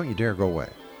break. Don't you dare go away.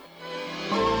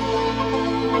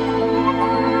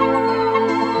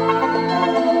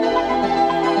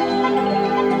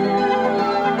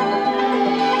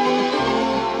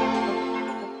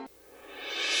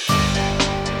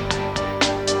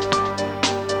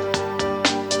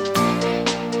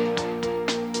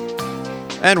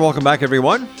 And welcome back,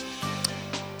 everyone.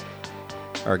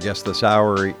 Our guest this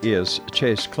hour is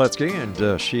Chase Kloetzke,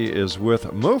 and she is with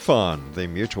MUFON, the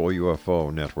Mutual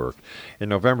UFO Network. In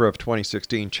November of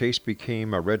 2016, Chase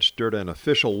became a registered and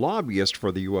official lobbyist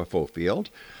for the UFO field.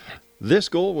 This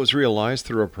goal was realized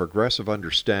through a progressive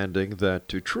understanding that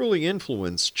to truly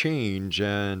influence change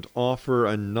and offer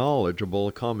a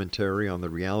knowledgeable commentary on the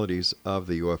realities of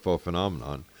the UFO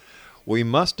phenomenon, we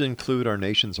must include our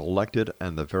nation's elected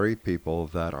and the very people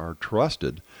that are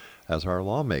trusted as our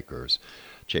lawmakers.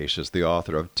 Chase is the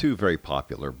author of two very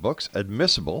popular books,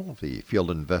 Admissible, the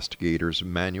Field Investigator's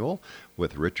Manual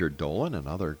with Richard Dolan,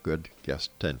 another good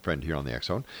guest and friend here on the X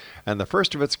Zone, and the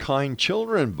first of its kind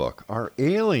children book, Are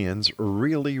Aliens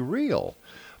Really Real?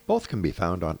 Both can be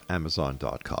found on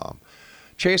Amazon.com.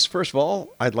 Chase, first of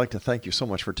all, I'd like to thank you so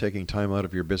much for taking time out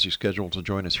of your busy schedule to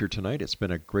join us here tonight. It's been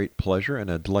a great pleasure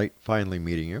and a delight finally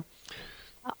meeting you.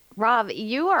 Rob,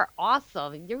 you are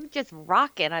awesome. You're just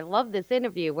rocking. I love this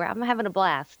interview. I'm having a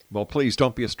blast. Well, please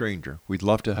don't be a stranger. We'd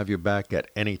love to have you back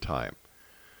at any time.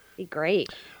 Be great.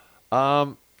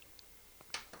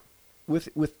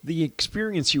 With the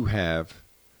experience you have,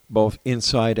 both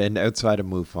inside and outside of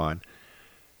MUFON,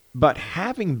 but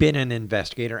having been an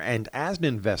investigator and as an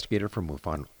investigator for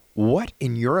MUFON, what,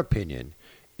 in your opinion,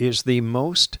 is the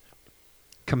most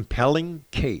compelling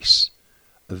case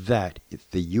that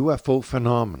the UFO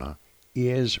phenomena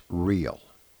is real?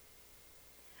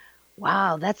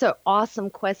 Wow, that's an awesome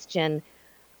question.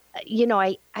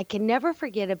 I can never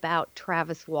forget about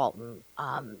Travis Walton.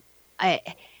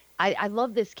 I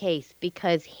love this case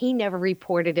because he never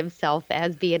reported himself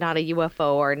as being on a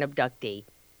UFO or an abductee.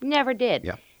 Never did.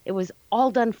 Yeah. It was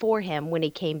all done for him when he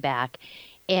came back.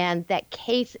 And that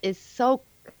case is so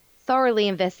thoroughly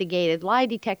investigated, lie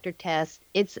detector test.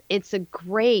 It's a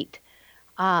great,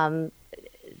 that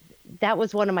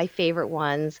was one of my favorite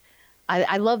ones.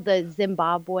 I love the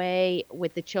Zimbabwe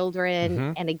with the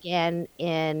children. And again,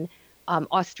 in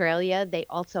Australia, they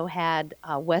also had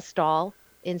Westall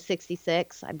in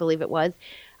 66, I believe it was,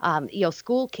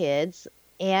 school kids.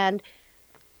 And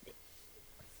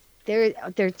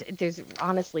there's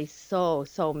honestly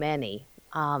so many.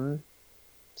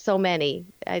 So many.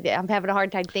 I'm having a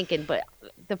hard time thinking, but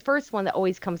the first one that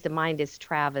always comes to mind is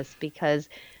Travis because,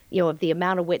 of the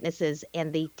amount of witnesses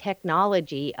and the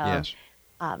technology of,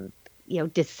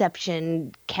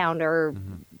 deception counter,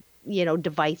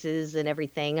 devices and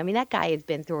everything. I mean, that guy has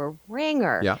been through a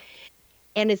ringer. Yeah.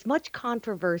 And as much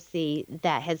controversy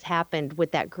that has happened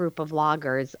with that group of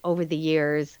loggers over the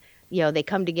years, they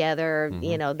come together,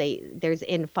 there's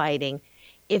infighting.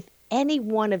 If any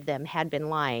one of them had been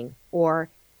lying or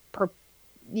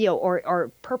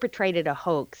perpetrated a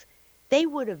hoax, they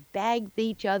would have bagged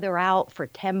each other out for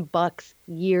 $10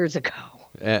 years ago.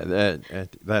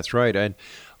 That's right. And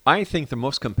I think the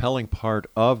most compelling part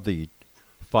of the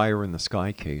Fire in the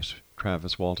Sky case,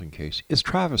 Travis Walton case, is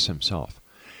Travis himself.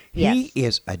 Yes. He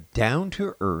is a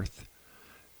down-to-earth,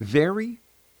 very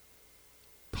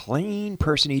plain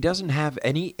person. He doesn't have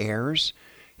any airs.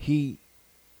 He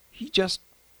just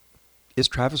is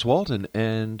Travis Walton,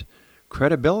 and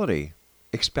credibility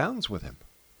expounds with him.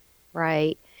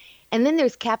 Right. And then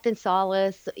there's Captain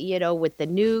Solace, with the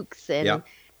nukes. And,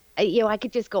 I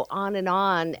could just go on and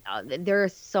on. There are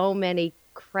so many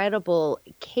credible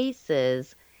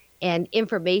cases and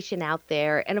information out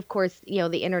there. And, of course,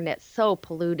 the internet's so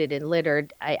polluted and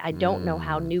littered. I don't know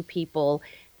how new people,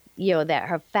 that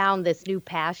have found this new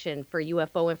passion for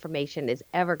UFO information is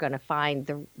ever going to find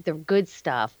the good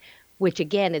stuff, which,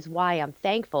 again, is why I'm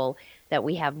thankful that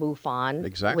we have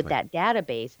MUFON with that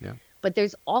database. Yeah. But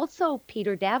there's also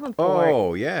Peter Davenport.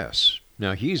 Oh, yes.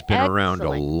 Now, he's been around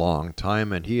a long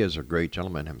time, and he is a great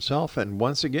gentleman himself. And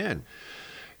once again,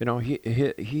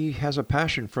 he has a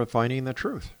passion for finding the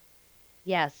truth.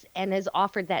 Yes, and has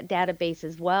offered that database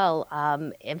as well.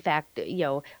 In fact,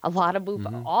 a lot of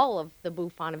all of the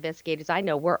MUFON investigators I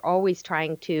know, we're always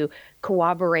trying to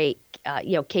corroborate,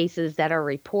 cases that are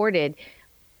reported.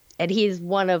 And he's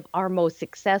one of our most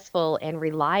successful and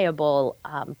reliable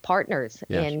partners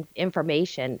in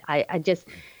information. I just,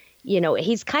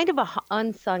 he's kind of an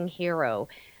unsung hero.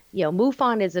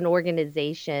 MUFON is an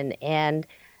organization, and,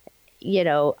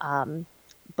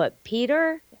 but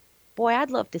Peter, boy, I'd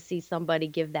love to see somebody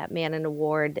give that man an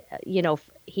award.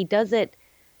 He does it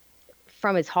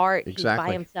from his heart. Exactly. He's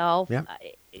by himself. Yeah.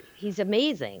 He's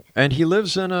amazing. And he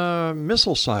lives in a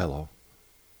missile silo.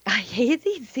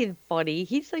 He's funny.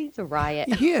 He's a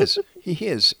riot. He is. He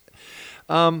is.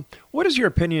 What is your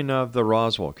opinion of the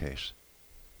Roswell case?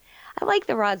 I like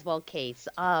the Roswell case.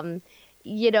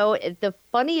 The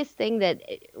funniest thing that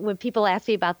when people ask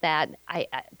me about that,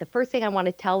 the first thing I want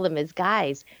to tell them is,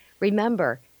 guys,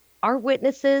 remember, our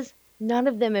witnesses, none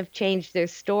of them have changed their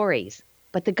stories,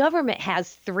 but the government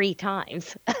has 3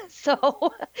 times.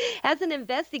 So as an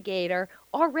investigator,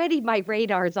 already my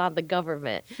radar's on the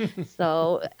government.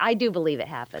 So I do believe it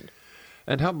happened.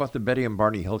 And how about the Betty and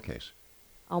Barney Hill case?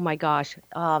 Oh, my gosh.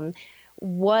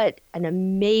 What an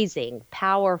amazing,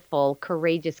 powerful,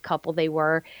 courageous couple they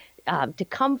were to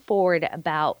come forward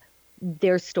about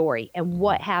their story and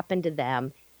what happened to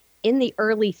them in the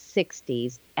early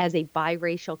 60s as a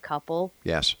biracial couple.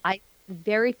 Yes.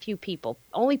 Very few people,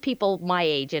 only people my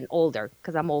age and older,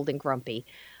 because I'm old and grumpy,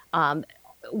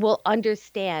 will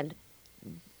understand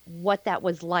what that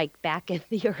was like back in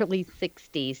the early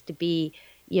 60s to be,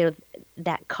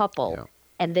 that couple,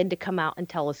 and then to come out and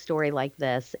tell a story like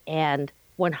this. And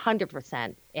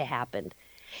 100% it happened.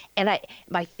 And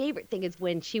my favorite thing is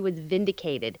when she was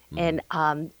vindicated, and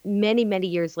many, many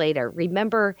years later,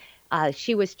 remember,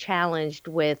 she was challenged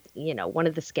with, one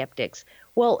of the skeptics.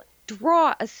 Well,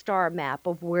 draw a star map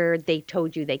of where they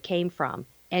told you they came from.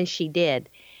 And she did.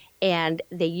 And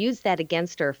they used that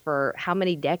against her for how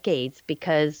many decades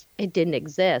because it didn't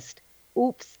exist.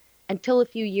 Oops. Until a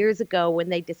few years ago when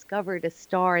they discovered a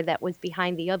star that was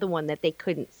behind the other one that they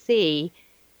couldn't see.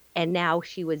 And now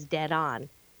she was dead on.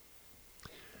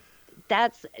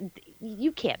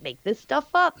 You can't make this stuff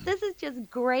up. This is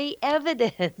just great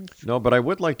evidence. No, but I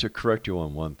would like to correct you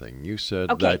on one thing. You said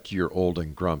that you're old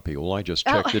and grumpy. Well, I just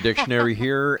checked the dictionary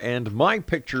here, and my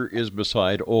picture is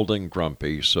beside old and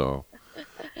grumpy, so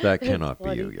that cannot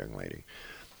be you, young lady.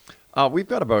 We've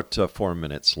got about 4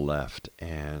 minutes left,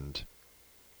 and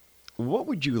what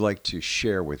would you like to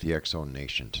share with the X-Zone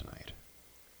Nation tonight?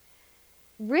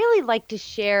 Really like to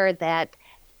share that,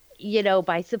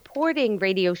 by supporting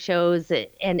radio shows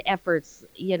and efforts,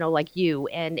 like you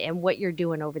and what you're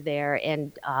doing over there,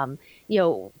 and,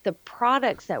 the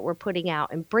products that we're putting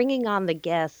out and bringing on the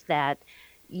guests that,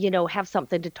 have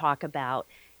something to talk about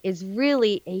is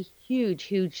really a huge,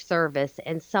 huge service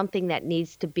and something that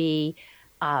needs to be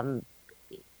kind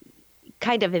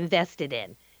of invested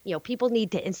in. People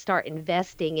need to start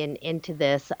investing into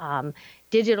this.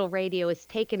 Digital radio has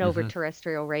taken over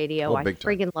terrestrial radio. I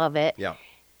friggin' love it. Yeah.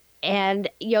 And,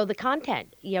 the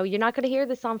content, you're not going to hear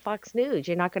this on Fox News.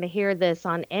 You're not going to hear this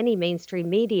on any mainstream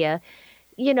media,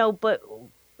 but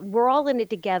we're all in it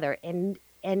together. And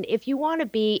if you want to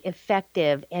be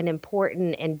effective and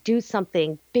important and do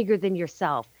something bigger than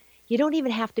yourself, you don't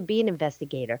even have to be an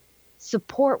investigator.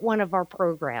 Support one of our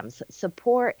programs.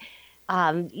 Support,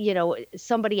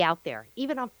 somebody out there,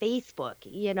 even on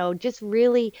Facebook, just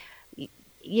really,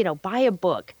 buy a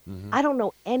book. I don't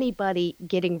know anybody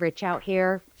getting rich out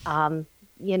here.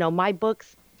 My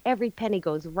books, every penny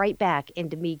goes right back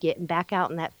into me getting back out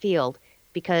in that field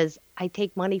because I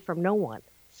take money from no one.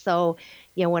 So,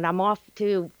 when I'm off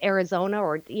to Arizona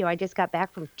or, I just got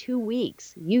back from 2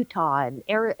 weeks, Utah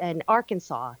and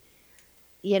Arkansas,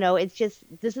 it's just,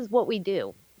 this is what we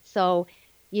do. So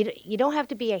you don't have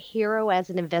to be a hero as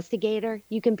an investigator.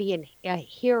 You can be a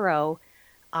hero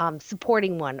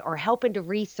supporting one or helping to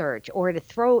research or to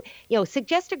throw,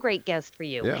 suggest a great guest for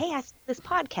you. Yeah. Hey, I saw this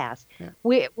podcast.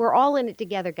 Yeah. We're all in it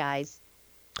together, guys.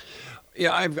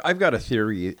 Yeah, I've got a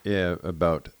theory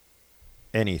about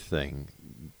anything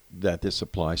that this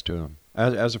applies to.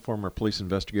 As a former police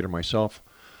investigator myself,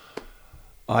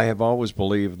 I have always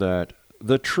believed that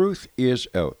the truth is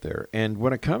out there. And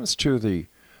when it comes to the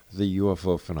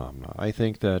UFO phenomena, I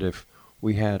think that if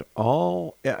we had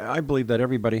I believe that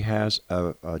everybody has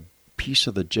a piece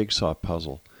of the jigsaw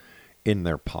puzzle in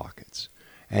their pockets.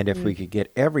 And if we could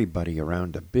get everybody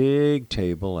around a big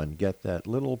table and get that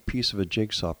little piece of a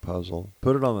jigsaw puzzle,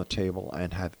 put it on the table,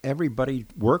 and have everybody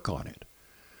work on it,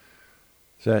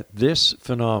 that this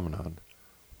phenomenon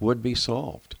would be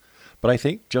solved. But I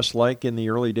think just like in the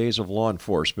early days of law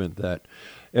enforcement, that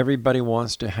everybody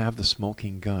wants to have the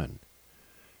smoking gun.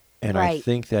 And right. I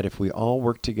think that if we all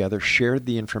work together, shared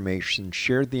the information,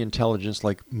 shared the intelligence,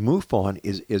 like MUFON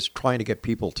is trying to get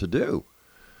people to do,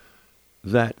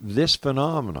 that this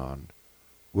phenomenon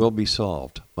will be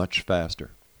solved much faster.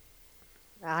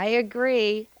 I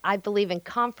agree. I believe in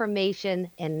confirmation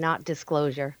and not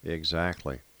disclosure.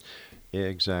 Exactly.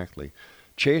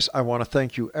 Chase, I want to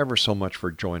thank you ever so much for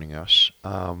joining us.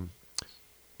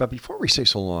 But before we say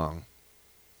so long,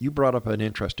 you brought up an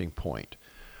interesting point.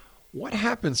 What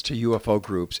happens to UFO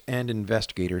groups and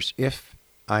investigators if,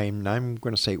 I'm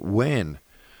going to say when,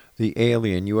 the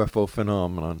alien UFO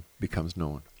phenomenon becomes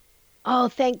known? Oh,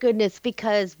 thank goodness,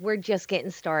 because we're just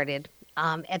getting started.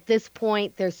 At this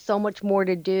point, there's so much more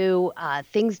to do,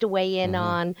 things to weigh in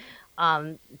on,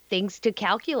 things to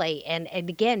calculate. And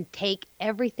again, take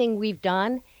everything we've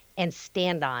done and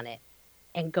stand on it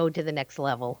and go to the next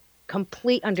level.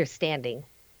 Complete understanding.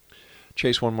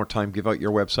 Chase, one more time, give out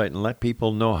your website and let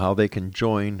people know how they can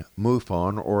join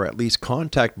MUFON or at least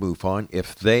contact MUFON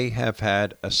if they have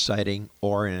had a sighting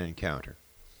or an encounter.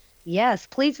 Yes,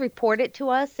 please report it to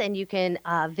us, and you can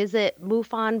visit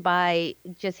MUFON by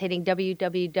just hitting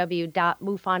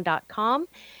www.mufon.com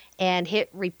and hit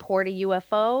report a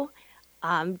UFO.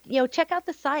 Check out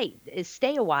the site.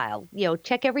 Stay a while.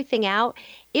 Check everything out.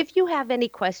 If you have any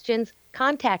questions,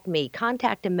 contact me,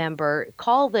 contact a member,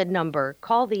 call the number,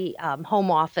 call the home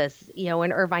office,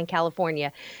 in Irvine,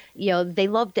 California. They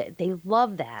loved it. They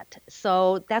love that.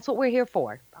 So that's what we're here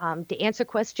for, to answer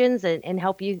questions and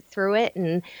help you through it.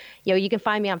 And, you can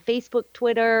find me on Facebook,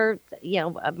 Twitter,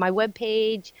 my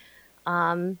webpage,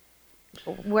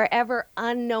 wherever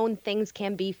unknown things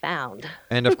can be found.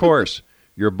 And of course,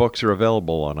 your books are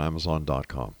available on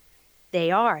Amazon.com.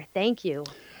 They are. Thank you.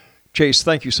 Chase,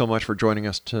 thank you so much for joining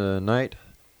us tonight.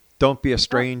 Don't be a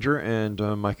stranger, and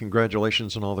my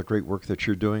congratulations on all the great work that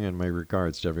you're doing, and my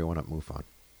regards to everyone at MUFON.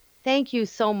 Thank you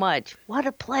so much. What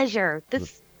a pleasure.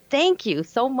 Thank you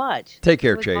so much. Take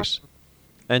care, Chase. Awesome.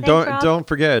 And Thanks, don't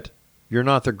forget, you're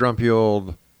not the grumpy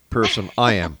old person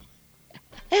I am.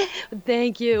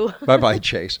 Thank you. Bye-bye,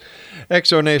 Chase.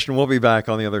 XO Nation, we'll be back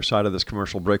on the other side of this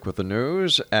commercial break with the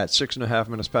news at 6.5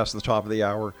 minutes past the top of the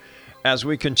hour. As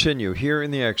we continue here in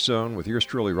the X Zone with yours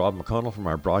truly, Rob McConnell, from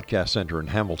our broadcast center in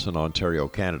Hamilton, Ontario,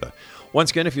 Canada.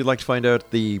 Once again, if you'd like to find out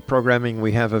the programming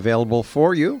we have available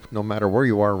for you, no matter where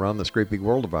you are around this great big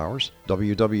world of ours,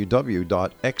 www.xzbn.net.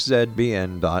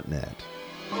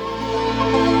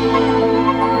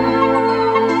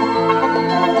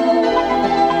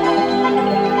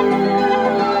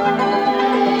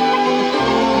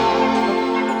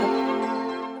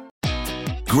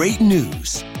 Great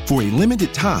news! For a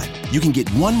limited time, you can get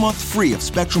 1 month free of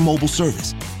Spectrum Mobile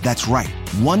service. That's right,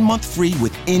 1 month free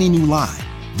with any new line.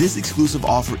 This exclusive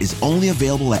offer is only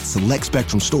available at select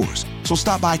Spectrum stores, so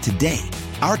stop by today.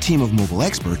 Our team of mobile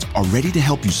experts are ready to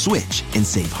help you switch and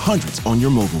save hundreds on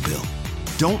your mobile bill.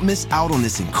 Don't miss out on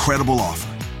this incredible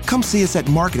offer. Come see us at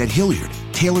Market at Hilliard,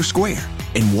 Taylor Square,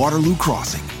 and Waterloo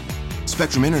Crossing.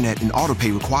 Spectrum Internet and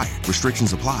autopay required.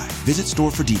 Restrictions apply. Visit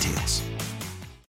store for details.